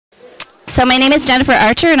So my name is Jennifer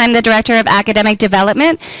Archer, and I'm the Director of Academic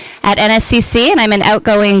Development at NSCC, and I'm an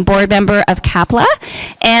outgoing board member of CAPLA.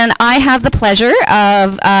 And I have the pleasure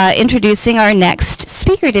of introducing our next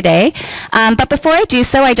speaker today. But before I do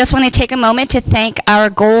so, I just want to take a moment to thank our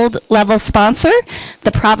gold level sponsor,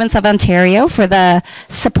 the Province of Ontario, for the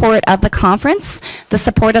support of the conference. The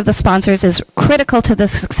support of the sponsors is critical to the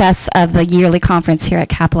success of the yearly conference here at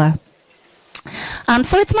CAPLA.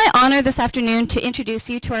 So it's my honor this afternoon to introduce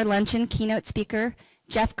you to our luncheon keynote speaker,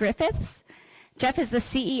 Jeff Griffiths. Jeff is the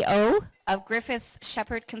CEO of Griffiths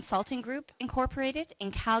Sheppard Consulting Group Incorporated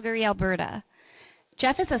in Calgary, Alberta.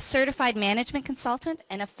 Jeff is a certified management consultant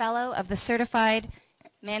and a fellow of the Certified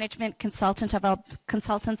Management Consultants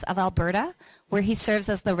of Alberta, where he serves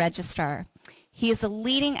as the registrar. He is a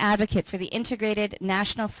leading advocate for the integrated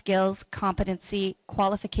national skills competency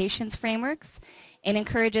qualifications frameworks and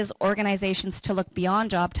encourages organizations to look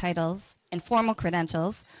beyond job titles and formal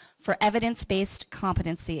credentials for evidence-based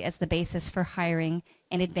competency as the basis for hiring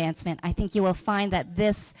and advancement. I think you will find that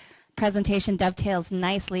this presentation dovetails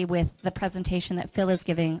nicely with the presentation that Phil is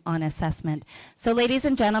giving on assessment. So ladies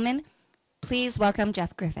and gentlemen, please welcome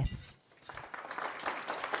Jeff Griffiths.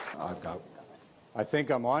 I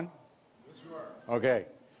think I'm on? Yes, you are. Okay.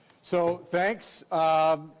 So thanks.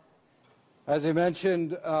 As I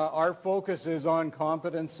mentioned, our focus is on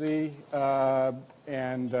competency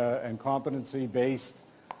and competency-based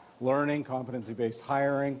learning, competency-based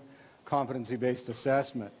hiring, competency-based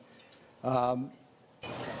assessment,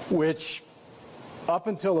 which up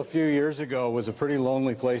until a few years ago was a pretty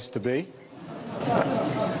lonely place to be.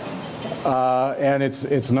 And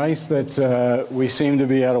it's nice that we seem to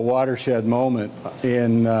be at a watershed moment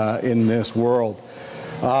in this world.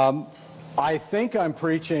 I think I'm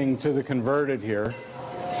preaching to the converted here,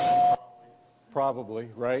 probably,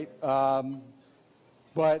 right?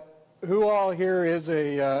 But who all here is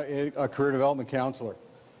a career development counselor?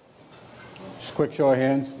 Just a quick show of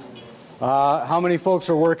hands. How many folks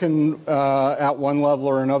are working at one level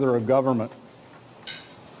or another of government?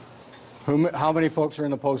 How many folks are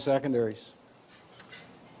in the post-secondaries?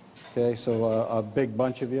 Okay, so a big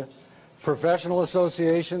bunch of you. Professional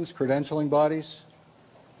associations, credentialing bodies?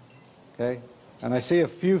 Okay, and I see a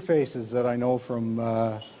few faces that I know from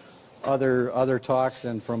other talks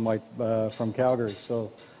and from Calgary,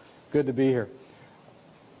 so good to be here.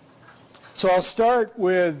 So I'll start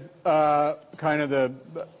with kind of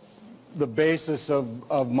the basis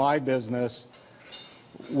of my business,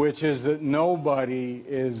 which is that nobody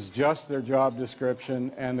is just their job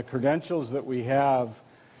description, and the credentials that we have,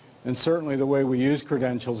 and certainly the way we use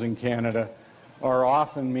credentials in Canada, are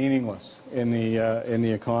often meaningless in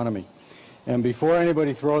the economy. And before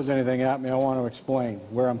anybody throws anything at me, I want to explain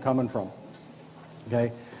where I'm coming from.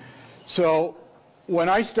 Okay? So when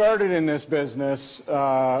I started in this business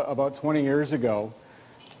about 20 years ago,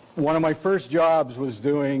 one of my first jobs was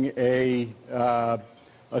doing a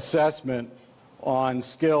assessment on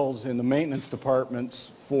skills in the maintenance departments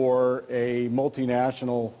for a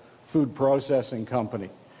multinational food processing company.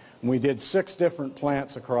 And we did 6 different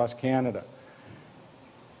plants across Canada,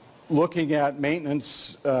 looking at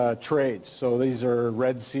maintenance trades. So these are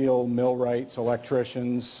red seal, millwrights,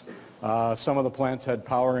 electricians. Some of the plants had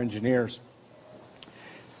power engineers.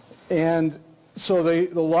 And so the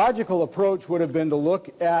logical approach would have been to look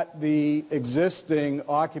at the existing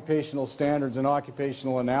occupational standards and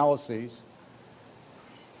occupational analyses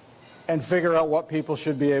and figure out what people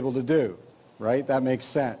should be able to do, right? That makes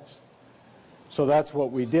sense. So that's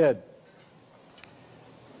what we did.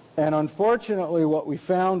 And unfortunately, what we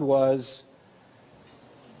found was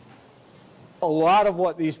a lot of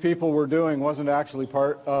what these people were doing wasn't actually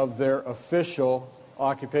part of their official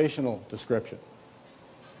occupational description.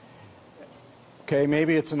 Okay,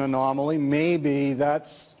 maybe it's an anomaly. Maybe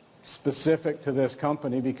that's specific to this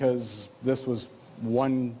company because this was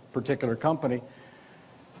one particular company.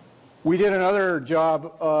 We did another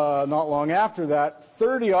job not long after that,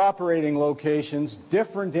 30 operating locations,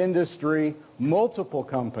 different industry, multiple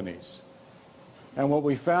companies. And what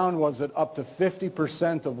we found was that up to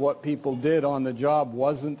 50% of what people did on the job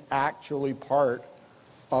wasn't actually part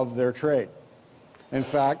of their trade. In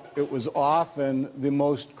fact, it was often the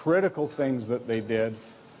most critical things that they did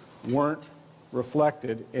weren't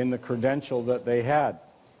reflected in the credential that they had.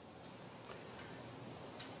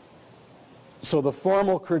 So the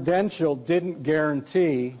formal credential didn't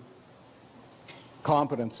guarantee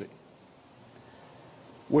competency,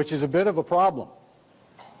 which is a bit of a problem.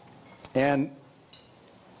 And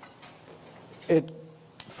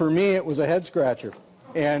for me, it was a head scratcher.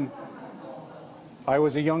 And I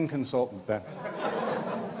was a young consultant then.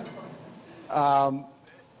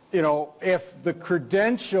 you know, if the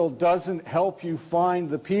credential doesn't help you find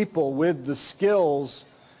the people with the skills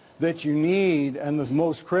that you need and the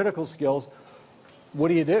most critical skills, what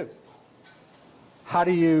do you do? How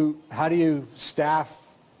do you staff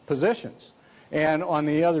positions? And on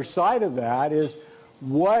the other side of that is,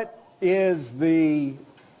 what is the,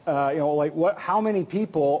 how many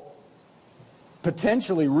people,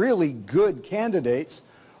 potentially really good candidates,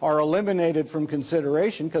 are eliminated from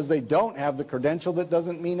consideration because they don't have the credential that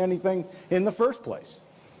doesn't mean anything in the first place?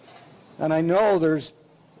 And I know there's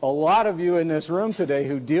a lot of you in this room today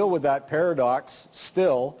who deal with that paradox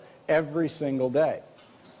still every single day.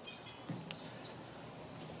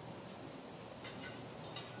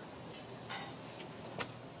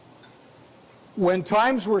 When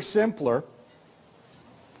times were simpler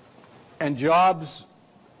and jobs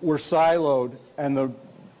were siloed and the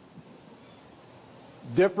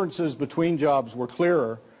differences between jobs were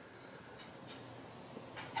clearer,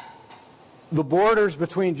 the borders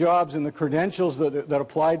between jobs and the credentials that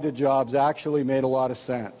applied to jobs actually made a lot of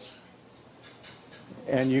sense.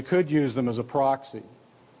 And you could use them as a proxy.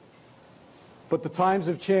 But the times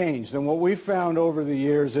have changed, and what we've found over the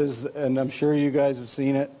years is, and I'm sure you guys have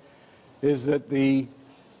seen it, is that the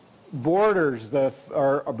borders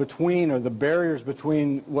the barriers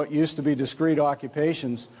between what used to be discrete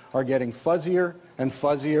occupations are getting fuzzier and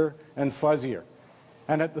fuzzier and fuzzier.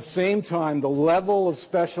 And at the same time, the level of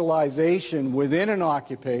specialization within an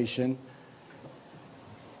occupation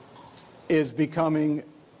is becoming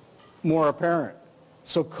more apparent.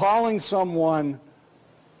 So calling someone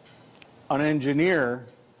an engineer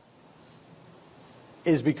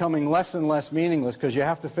is becoming less and less meaningless because you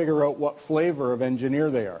have to figure out what flavor of engineer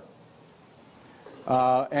they are.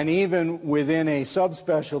 And even within a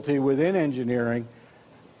subspecialty within engineering,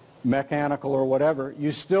 mechanical or whatever,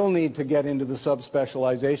 you still need to get into the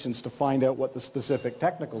subspecializations to find out what the specific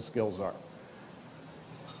technical skills are.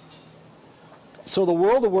 So the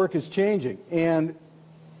world of work is changing, and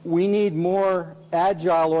we need more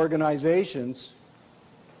agile organizations.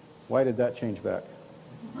 Why did that change back?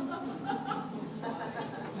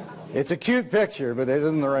 It's a cute picture, but it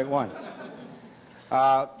isn't the right one.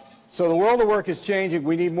 So the world of work is changing.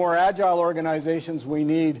 We need more agile organizations. We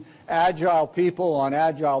need agile people on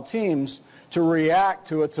agile teams to react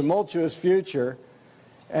to a tumultuous future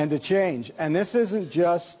and to change. And this isn't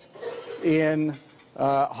just in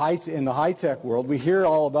the high-tech world. We hear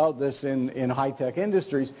all about this in high-tech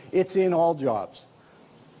industries. It's in all jobs.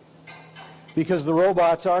 Because the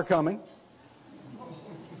robots are coming.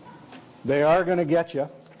 They are going to get you.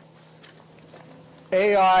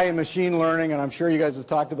 AI and machine learning, and I'm sure you guys have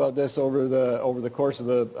talked about this over the course of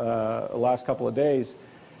the last couple of days.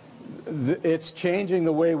 It's changing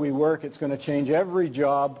the way we work. It's going to change every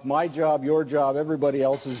job, my job, your job, everybody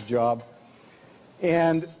else's job.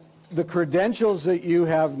 And the credentials that you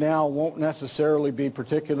have now won't necessarily be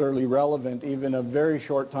particularly relevant even a very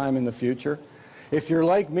short time in the future. If you're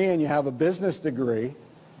like me and you have a business degree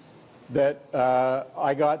that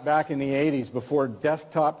I got back in the 80s before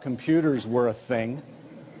desktop computers were a thing,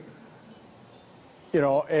 you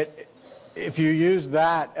know, if you use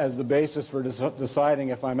that as the basis for deciding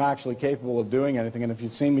if I'm actually capable of doing anything, and if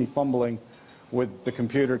you've seen me fumbling with the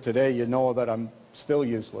computer today, you know that I'm still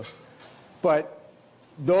useless. But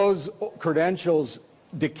those credentials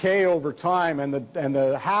decay over time, and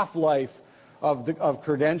the half-life of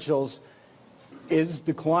credentials is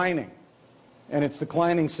declining. And it's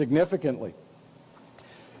declining significantly.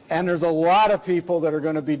 And there's a lot of people that are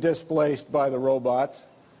going to be displaced by the robots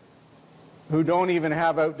who don't even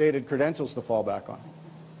have outdated credentials to fall back on.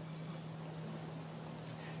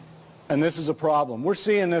 And this is a problem. We're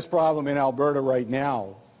seeing this problem in Alberta right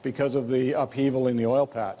now because of the upheaval in the oil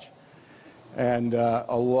patch. And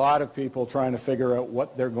a lot of people trying to figure out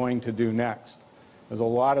what they're going to do next. Because a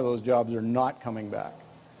lot of those jobs are not coming back.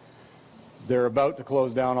 They're about to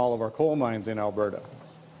close down all of our coal mines in Alberta.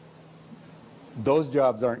 Those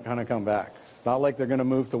jobs aren't going to come back. It's not like they're going to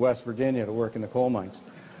move to West Virginia to work in the coal mines.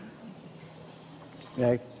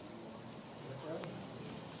 Okay?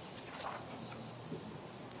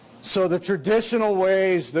 So the traditional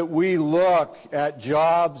ways that we look at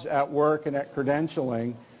jobs, at work, and at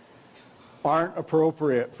credentialing aren't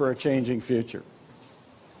appropriate for a changing future.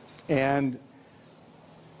 And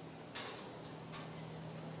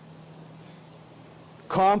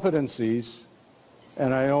competencies,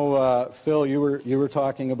 and I know, Phil, you were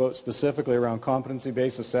talking about specifically around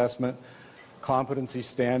competency-based assessment, competency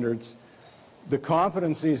standards. The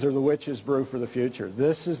competencies are the witch's brew for the future.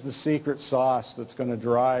 This is the secret sauce that's going to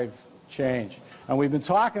drive change. And we've been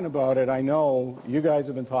talking about it. I know you guys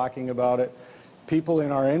have been talking about it. people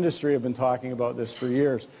in our industry have been talking about this for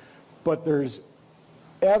years. But there's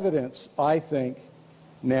evidence, I think,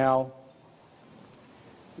 now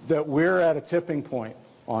that we're at a tipping point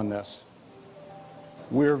on this.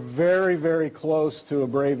 We're very, very close to a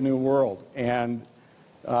brave new world. And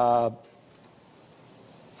I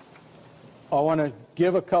want to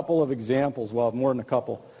give a couple of examples, well, more than a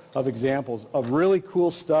couple of examples of really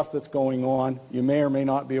cool stuff that's going on. You may or may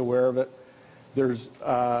not be aware of it. There's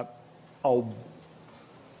a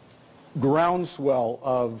groundswell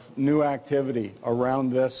of new activity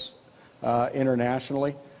around this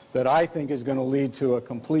internationally that I think is going to lead to a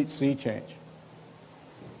complete sea change.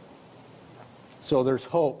 So there's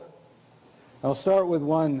hope. I'll start with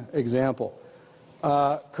one example.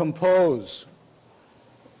 Compose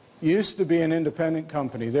used to be an independent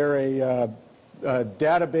company. They're a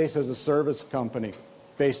database as a service company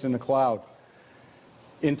based in the cloud.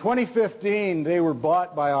 In 2015, they were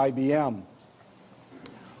bought by IBM.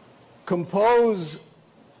 Compose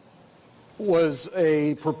was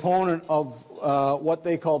a proponent of what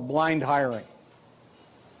they called blind hiring.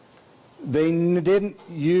 They didn't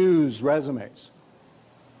use resumes.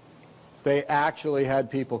 They actually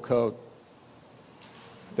had people code.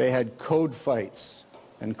 They had code fights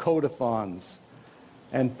and codeathons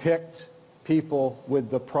and picked people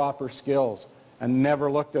with the proper skills and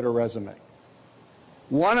never looked at a resume.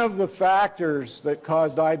 One of the factors that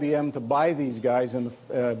caused IBM to buy these guys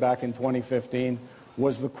back in 2015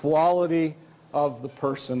 was the quality of the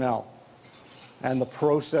personnel and the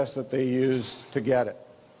process that they used to get it.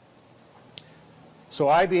 So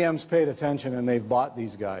IBM's paid attention and they've bought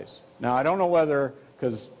these guys. Now I don't know whether,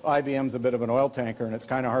 because IBM's a bit of an oil tanker and it's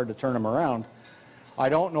kind of hard to turn them around, I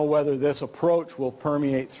don't know whether this approach will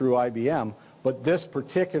permeate through IBM, but this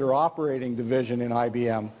particular operating division in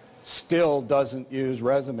IBM still doesn't use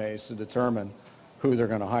resumes to determine who they're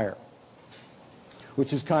going to hire,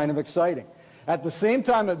 which is kind of exciting. At the same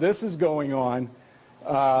time that this is going on,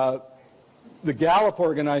 the Gallup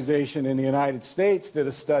organization in the United States did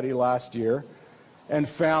a study last year and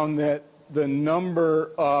found that the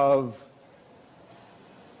number of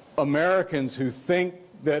Americans who think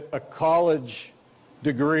that a college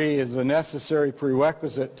degree is a necessary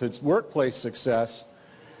prerequisite to workplace success,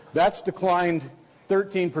 that's declined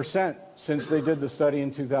 13% since they did the study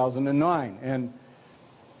in 2009. And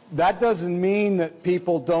that doesn't mean that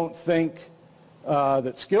people don't think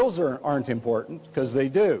that skills aren't important, because they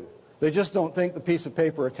do. They just don't think the piece of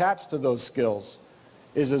paper attached to those skills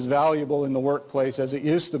is as valuable in the workplace as it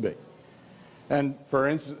used to be. And for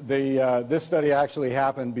instance, this study actually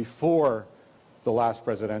happened before the last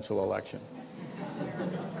presidential election.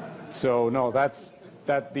 So no,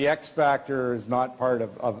 the X factor is not part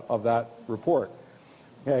of that report.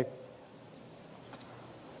 Okay.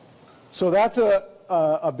 So that's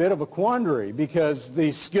a bit of a quandary, because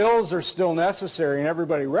the skills are still necessary and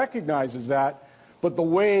everybody recognizes that, but the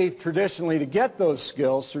way traditionally to get those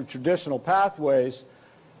skills through traditional pathways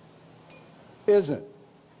isn't.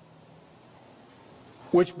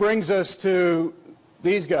 Which brings us to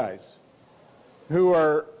these guys who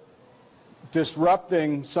are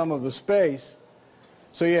disrupting some of the space.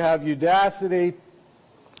 So you have Udacity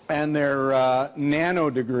and their nano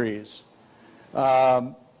degrees.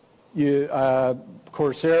 Coursera,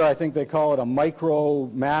 I think they call it a micro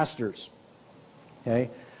masters. Okay?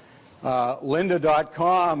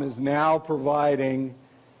 Lynda.com is now providing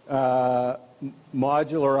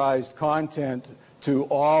modularized content to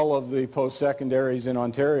all of the post-secondaries in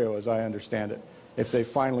Ontario, as I understand it, if they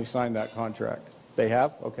finally signed that contract. They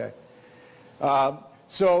have? Okay.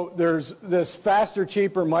 So there's this faster,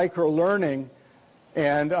 cheaper micro-learning,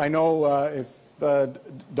 and I know if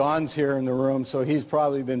Don's here in the room, so he's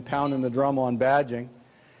probably been pounding the drum on badging.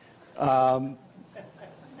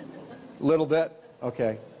 Little bit?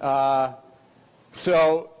 Okay.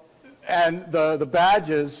 So, and the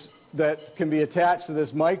badges that can be attached to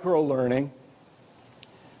this micro-learning,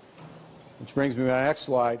 which brings me to my next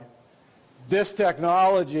slide. This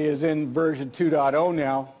technology is in version 2.0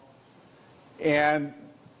 now, and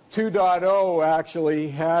 2.0 actually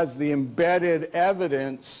has the embedded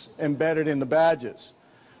evidence embedded in the badges.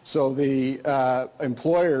 So the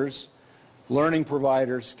employers, learning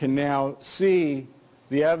providers, can now see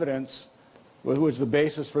the evidence which is the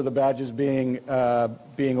basis for the badges being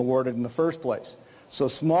awarded in the first place. So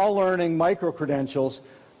small learning micro-credentials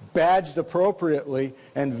badged appropriately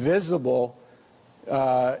and visible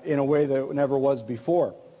in a way that it never was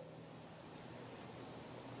before.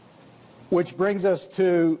 Which brings us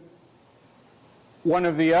to one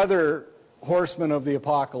of the other horsemen of the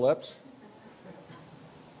apocalypse.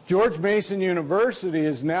 George Mason University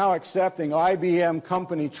is now accepting IBM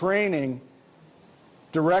company training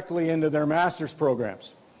directly into their master's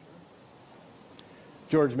programs.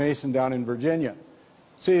 George Mason down in Virginia.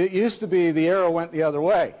 See, it used to be the arrow went the other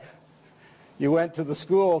way. You went to the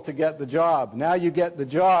school to get the job. Now you get the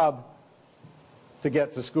job to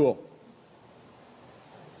get to school.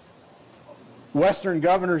 Western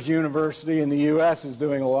Governors University in the U.S. is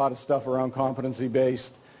doing a lot of stuff around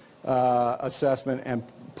competency-based assessment and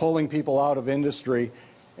pulling people out of industry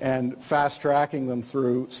and fast-tracking them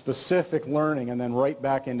through specific learning and then right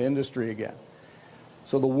back into industry again.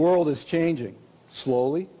 So the world is changing.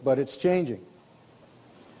 Slowly, but it's changing.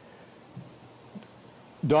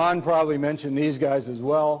 Don probably mentioned these guys as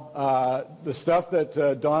well. The stuff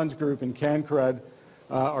that Don's group in CanCred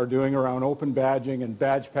are doing around open badging and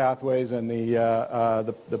badge pathways and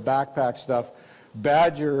the backpack stuff.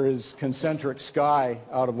 Badger is Concentric Sky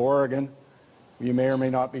out of Oregon. You may or may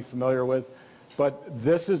not be familiar with. But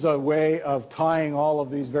this is a way of tying all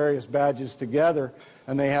of these various badges together,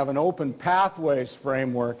 and they have an open pathways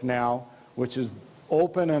framework now, which is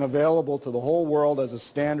open and available to the whole world as a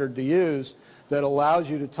standard to use, that allows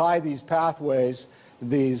you to tie these pathways,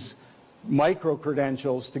 these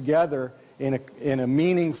micro-credentials together in a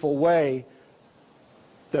meaningful way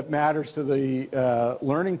that matters to the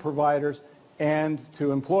learning providers and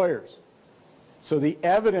to employers. So the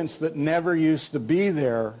evidence that never used to be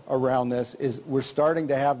there around this is we're starting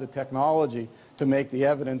to have the technology to make the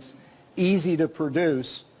evidence easy to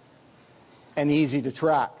produce and easy to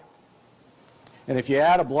track. And if you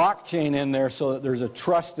add a blockchain in there so that there's a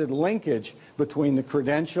trusted linkage between the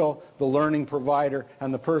credential, the learning provider,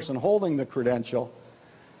 and the person holding the credential,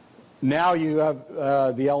 now you have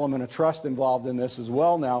the element of trust involved in this as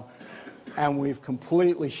well now. And we've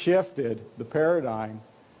completely shifted the paradigm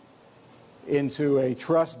into a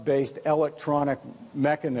trust-based electronic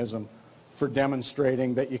mechanism for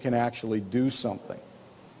demonstrating that you can actually do something.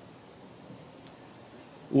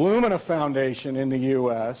 Lumina Foundation in the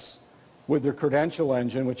U.S., with their credential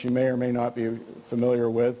engine, which you may or may not be familiar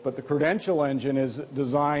with, but the credential engine is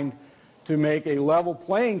designed to make a level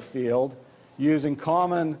playing field using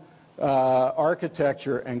common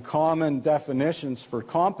architecture and common definitions for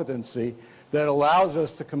competency that allows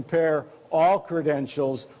us to compare all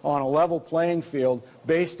credentials on a level playing field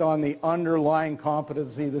based on the underlying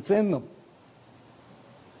competency that's in them.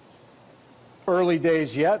 Early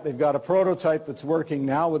days yet, they've got a prototype that's working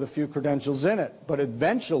now with a few credentials in it, but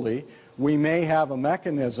eventually we may have a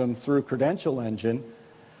mechanism through credential engine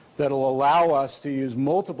that'll allow us to use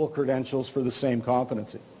multiple credentials for the same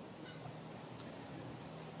competency.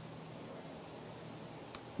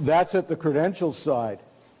 That's at the credentials side.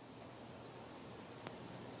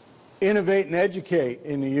 Innovate and Educate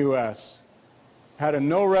in the U.S. had a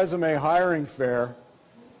no resume hiring fair.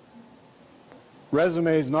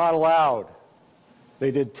 Resumes not allowed.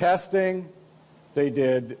 They did testing, they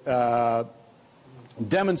did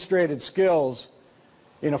demonstrated skills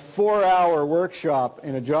in a 4-hour workshop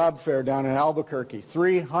in a job fair down in Albuquerque.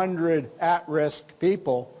 300 at-risk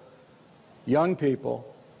people, young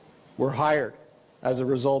people, were hired as a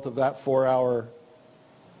result of that 4-hour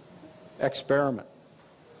experiment.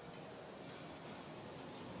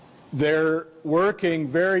 They're working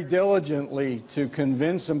very diligently to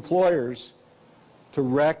convince employers to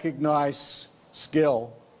recognize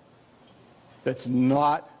skill that's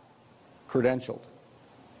not credentialed.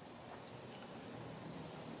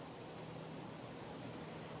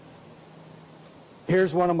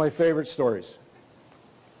 Here's one of my favorite stories.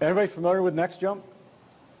 Anybody familiar with NextJump?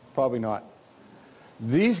 Probably not.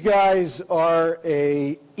 These guys are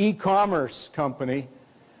an e-commerce company,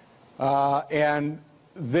 and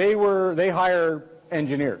they hire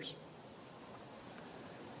engineers.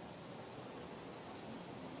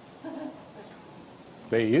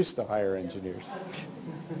 They used to hire engineers.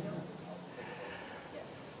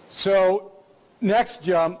 So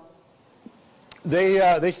NextJump,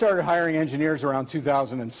 they started hiring engineers around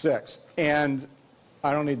 2006, and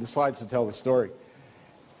I don't need the slides to tell the story.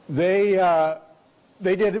 They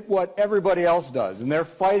did what everybody else does, and they're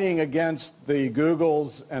fighting against the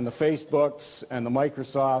Googles and the Facebooks and the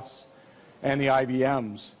Microsofts and the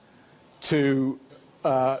IBMs to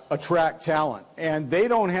attract talent. And they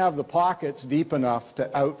don't have the pockets deep enough to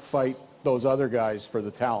outfight those other guys for the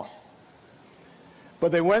talent.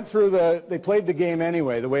 But they went through they played the game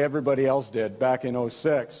anyway, the way everybody else did back in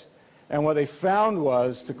 '06. And what they found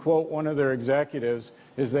was, to quote one of their executives,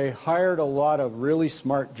 is they hired a lot of really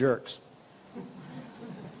smart jerks.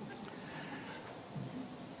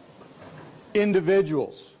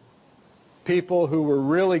 Individuals, people who were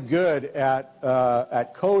really good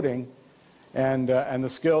at coding and the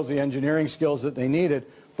skills, the engineering skills that they needed,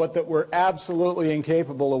 but that were absolutely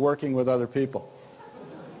incapable of working with other people.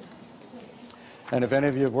 And if any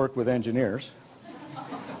of you have worked with engineers,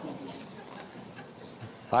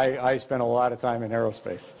 I spent a lot of time in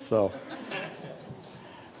aerospace. So,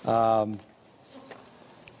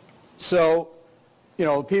 you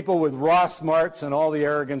know, people with raw smarts and all the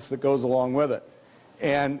arrogance that goes along with it.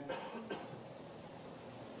 And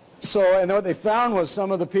what they found was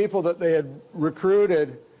some of the people that they had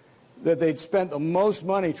recruited, that they'd spent the most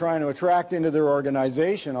money trying to attract into their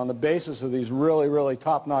organization on the basis of these really, really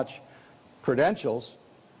top-notch credentials,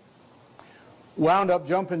 wound up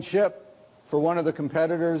jumping ship for one of the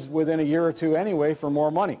competitors within a year or two anyway for more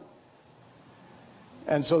money.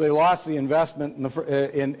 And so they lost the investment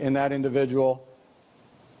in that individual,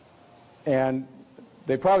 and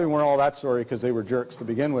they probably weren't all that sorry because they were jerks to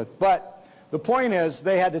begin with. But the point is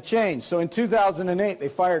they had to change. So in 2008, they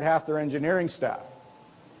fired half their engineering staff.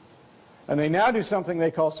 And they now do something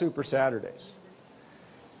they call Super Saturdays.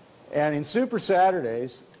 And in Super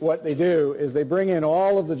Saturdays, what they do is they bring in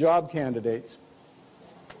all of the job candidates,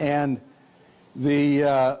 and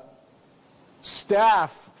the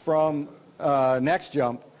staff from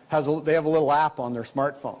NextJump they have a little app on their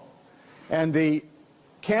smartphone. And the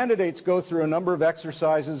candidates go through a number of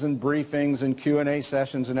exercises and briefings and Q&A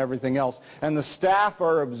sessions and everything else. And the staff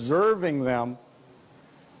are observing them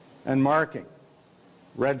and marking.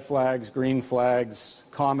 Red flags, green flags,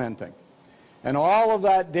 commenting. And all of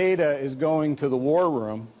that data is going to the war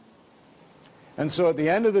room. And so at the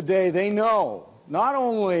end of the day, they know not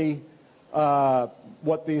only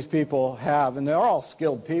what these people have, and they're all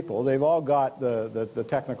skilled people, they've all got the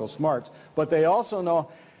technical smarts, but they also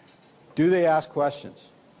know, do they ask questions?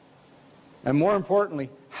 And more importantly,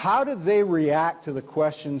 how do they react to the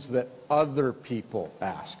questions that other people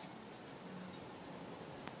ask?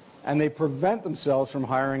 And they prevent themselves from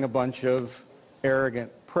hiring a bunch of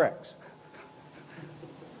arrogant pricks.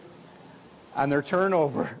 And their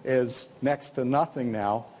turnover is next to nothing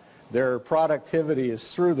now. Their productivity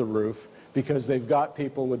is through the roof because they've got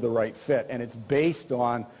people with the right fit. And it's based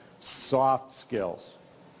on soft skills.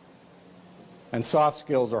 And soft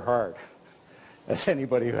skills are hard, as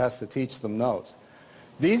anybody who has to teach them knows.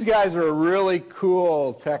 These guys are a really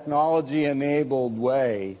cool technology-enabled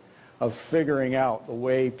way of figuring out the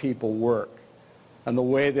way people work and the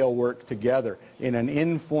way they'll work together in an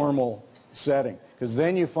informal setting. Because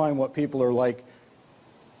then you find what people are like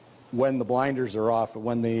when the blinders are off and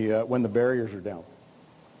when the barriers are down.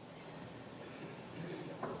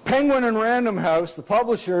 Penguin and Random House, the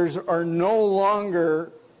publishers, are no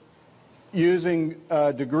longer using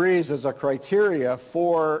degrees as a criteria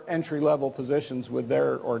for entry-level positions with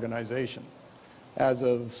their organization as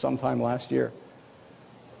of sometime last year.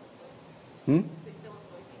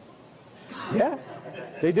 Yeah,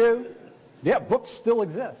 they do. Yeah, books still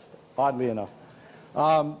exist, oddly enough.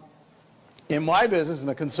 In my business, in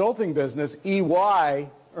the consulting business, EY,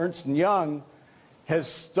 Ernst & Young, has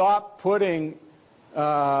stopped putting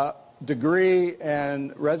degree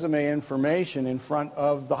and resume information in front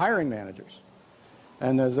of the hiring managers.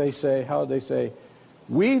 And as they say, how they say,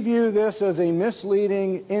 we view this as a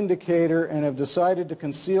misleading indicator and have decided to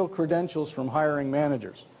conceal credentials from hiring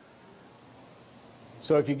managers.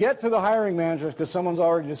 So if you get to the hiring managers because someone's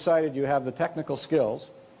already decided you have the technical skills,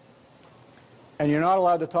 and you're not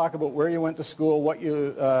allowed to talk about where you went to school, what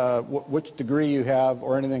you, which degree you have,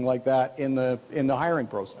 or anything like that in the hiring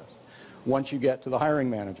process, once you get to the hiring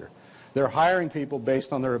manager. They're hiring people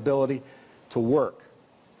based on their ability to work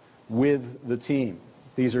with the team.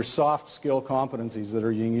 These are soft skill competencies that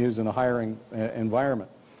are being used in a hiring environment.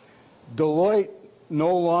 Deloitte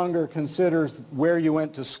no longer considers where you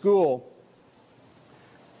went to school.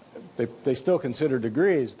 They still consider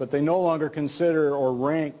degrees, but they no longer consider or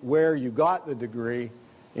rank where you got the degree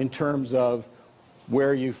in terms of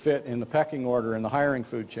where you fit in the pecking order in the hiring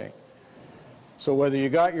food chain. So whether you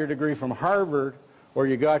got your degree from Harvard or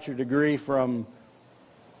you got your degree from,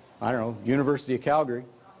 I don't know, University of Calgary,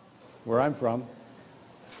 where I'm from,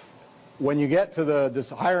 when you get to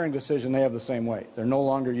the hiring decision, they have the same weight. They're no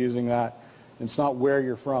longer using that. It's not where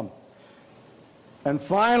you're from. And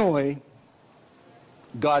finally,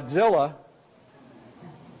 Godzilla,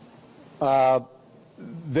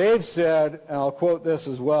 they've said, and I'll quote this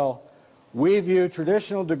as well, we view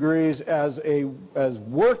traditional degrees as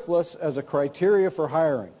worthless as a criteria for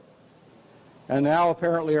hiring, and now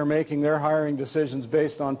apparently are making their hiring decisions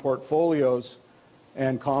based on portfolios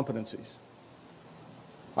and competencies.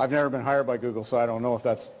 I've never been hired by Google, so I don't know if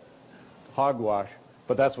that's hogwash,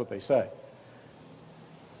 but that's what they say.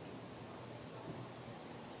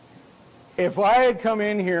 If I had come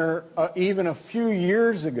in here even a few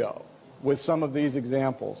years ago with some of these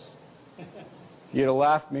examples, you'd have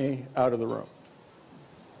laughed me out of the room.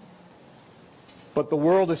 But the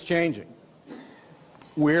world is changing.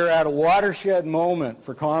 We're at a watershed moment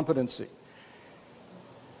for competency.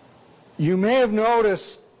 You may have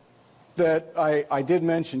noticed that I did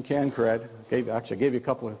mention CanCred. Actually, I gave you a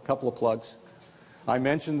couple of plugs. I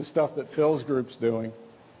mentioned the stuff that Phil's group's doing.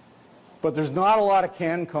 But there's not a lot of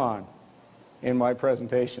CanCon in my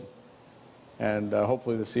presentation. And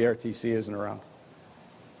hopefully the CRTC isn't around.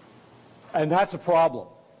 And that's a problem.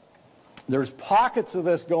 There's pockets of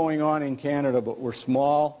this going on in Canada, but we're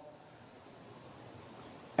small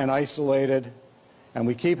and isolated. And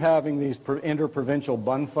we keep having these inter-provincial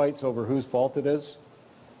bun fights over whose fault it is,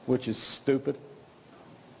 which is stupid.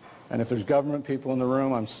 And if there's government people in the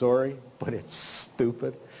room, I'm sorry, but it's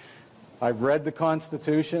stupid. I've read the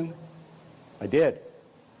Constitution. I did.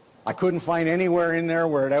 I couldn't find anywhere in there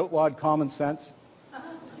where it outlawed common sense.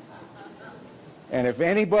 And if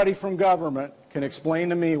anybody from government can explain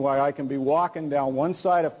to me why I can be walking down one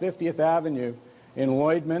side of 50th Avenue in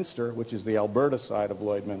Lloydminster, which is the Alberta side of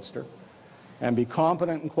Lloydminster, and be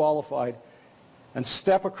competent and qualified, and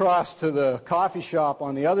step across to the coffee shop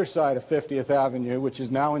on the other side of 50th Avenue, which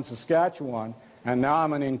is now in Saskatchewan, and now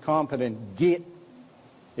I'm an incompetent git.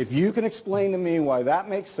 If you can explain to me why that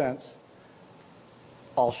makes sense,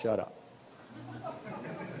 I'll shut up.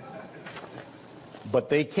 But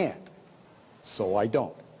they can't, so I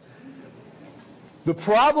don't. The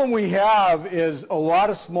problem we have is a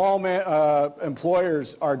lot of small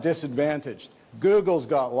employers are disadvantaged. Google's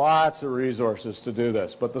got lots of resources to do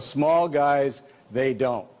this, but the small guys, they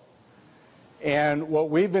don't. And what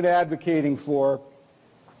we've been advocating for,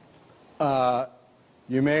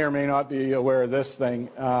 you may or may not be aware of this thing,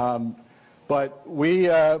 but we,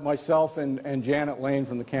 myself and Janet Lane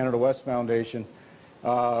from the Canada West Foundation,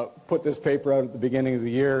 put this paper out at the beginning of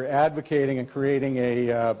the year advocating and creating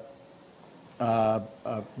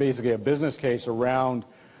basically a business case around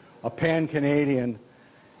a pan-Canadian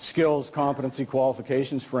skills, competency,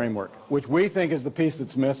 qualifications framework, which we think is the piece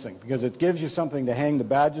that's missing because it gives you something to hang the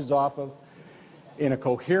badges off of in a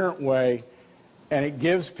coherent way, and it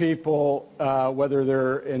gives people, whether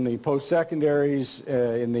they're in the post-secondaries,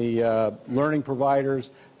 in the learning providers,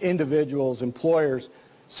 individuals, employers,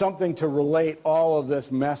 something to relate all of this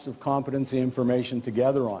mess of competency information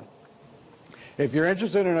together on. If you're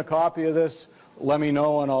interested in a copy of this, let me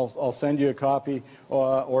know and I'll send you a copy,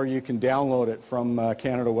 or you can download it from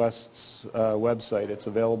Canada West's website. It's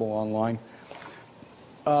available online.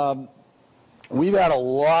 We've had a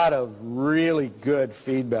lot of really good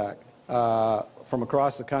feedback from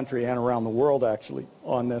across the country and around the world, actually,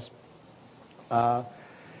 on this. And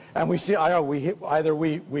we see, either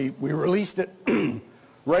we released it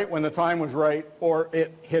right when the time was right, or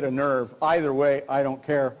it hit a nerve. Either way, I don't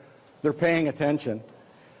care. They're paying attention.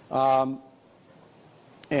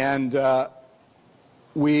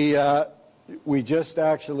 We just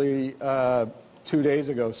actually 2 days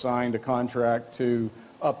ago signed a contract to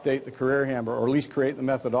update the career handbook, or at least create the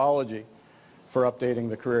methodology for updating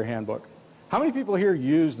the career handbook. How many people here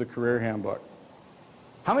use the career handbook?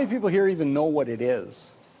 How many people here even know what it is?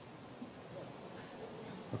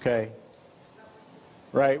 Okay.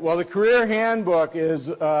 Right. Well, the career handbook is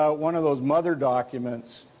one of those mother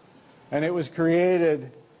documents, and it was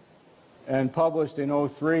created and published in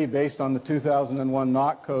 2003 based on the 2001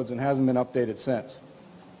 NOC codes and hasn't been updated since.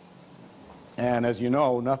 And as you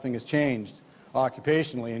know, nothing has changed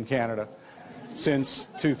occupationally in Canada since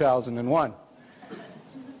 2001.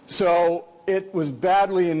 So it was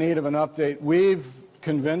badly in need of an update. We've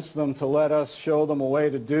convinced them to let us show them a way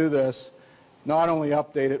to do this, not only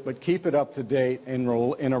update it, but keep it up to date in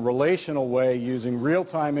a relational way using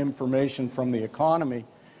real-time information from the economy,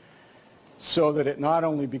 so that it not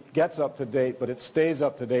only gets up to date, but it stays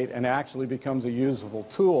up to date and actually becomes a useful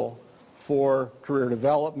tool for career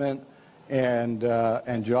development and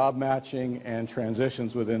job matching and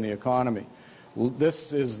transitions within the economy.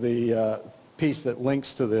 This is the piece that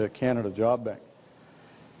links to the Canada Job Bank.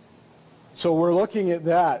 So we're looking at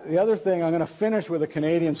that. The other thing, I'm going to finish with a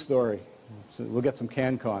Canadian story. So we'll get some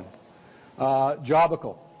CanCon.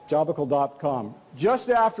 Jobicle, jobicle.com. Just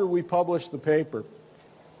after we published the paper,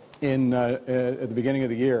 at the beginning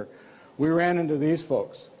of the year, we ran into these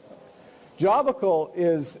folks. Jobicle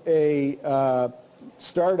is a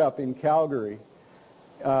startup in Calgary,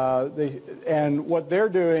 and what they're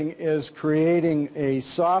doing is creating a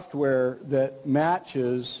software that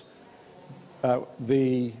matches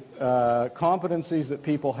the competencies that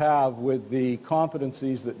people have with the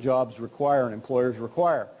competencies that jobs require and employers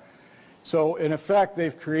require. So in effect,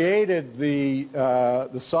 they've created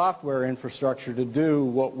the software infrastructure to do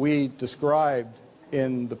what we described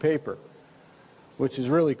in the paper, which is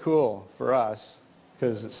really cool for us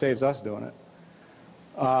because it saves us doing it.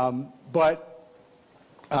 You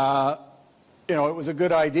know, it was a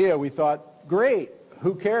good idea. We thought, great,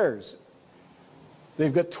 who cares?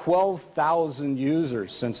 They've got 12,000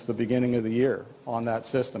 users since the beginning of the year on that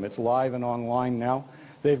system. It's live and online now.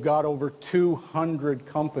 They've got over 200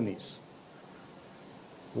 companies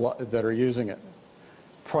that are using it,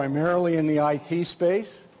 primarily in the IT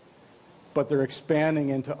space, but they're expanding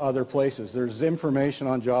into other places. There's information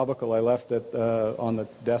on Jobical I left on the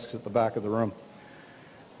desks at the back of the room.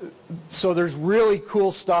 So there's really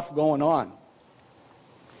cool stuff going on.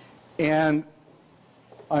 And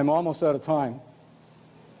I'm almost out of time.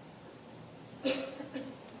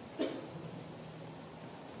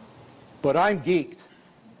 But I'm geeked.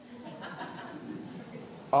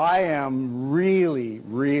 I am really,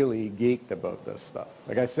 really geeked about this stuff.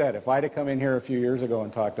 Like I said, if I'd have come in here a few years ago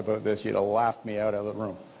and talked about this, you'd have laughed me out of the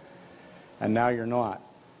room. And now you're not.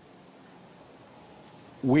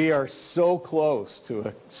 We are so close to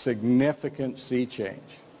a significant sea change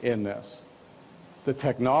in this. The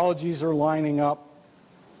technologies are lining up.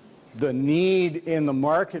 The need in the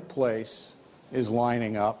marketplace is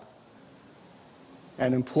lining up.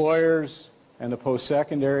 And employers and the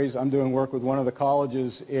post-secondaries, I'm doing work with one of the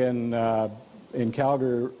colleges in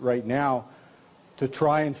Calgary right now to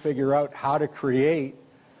try and figure out how to create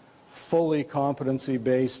fully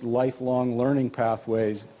competency-based lifelong learning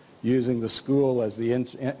pathways using the school as the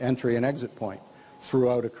entry and exit point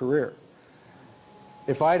throughout a career.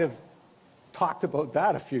 If I'd have talked about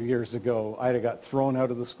that a few years ago, I'd have got thrown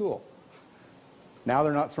out of the school. Now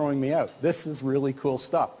they're not throwing me out. This is really cool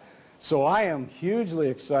stuff. So I am hugely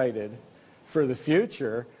excited for the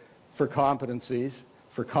future for competencies,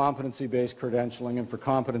 for competency-based credentialing, and for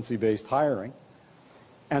competency-based hiring.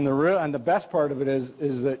 And the best part of it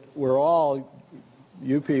is that we're all,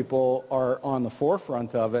 you people are on the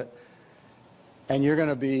forefront of it, and you're going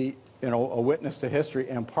to be, you know, a witness to history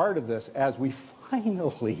and part of this as we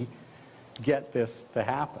finally get this to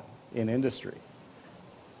happen in industry.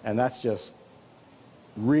 And that's just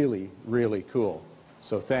really, really cool.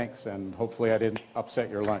 So thanks, and hopefully I didn't upset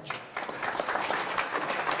your lunch.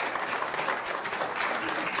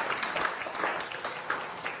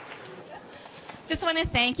 Just want to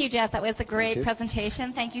thank you, Jeff. That was a great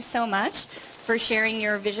presentation. Thank you so much for sharing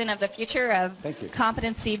your vision of the future of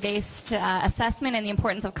competency-based assessment and the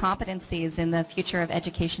importance of competencies in the future of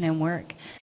education and work.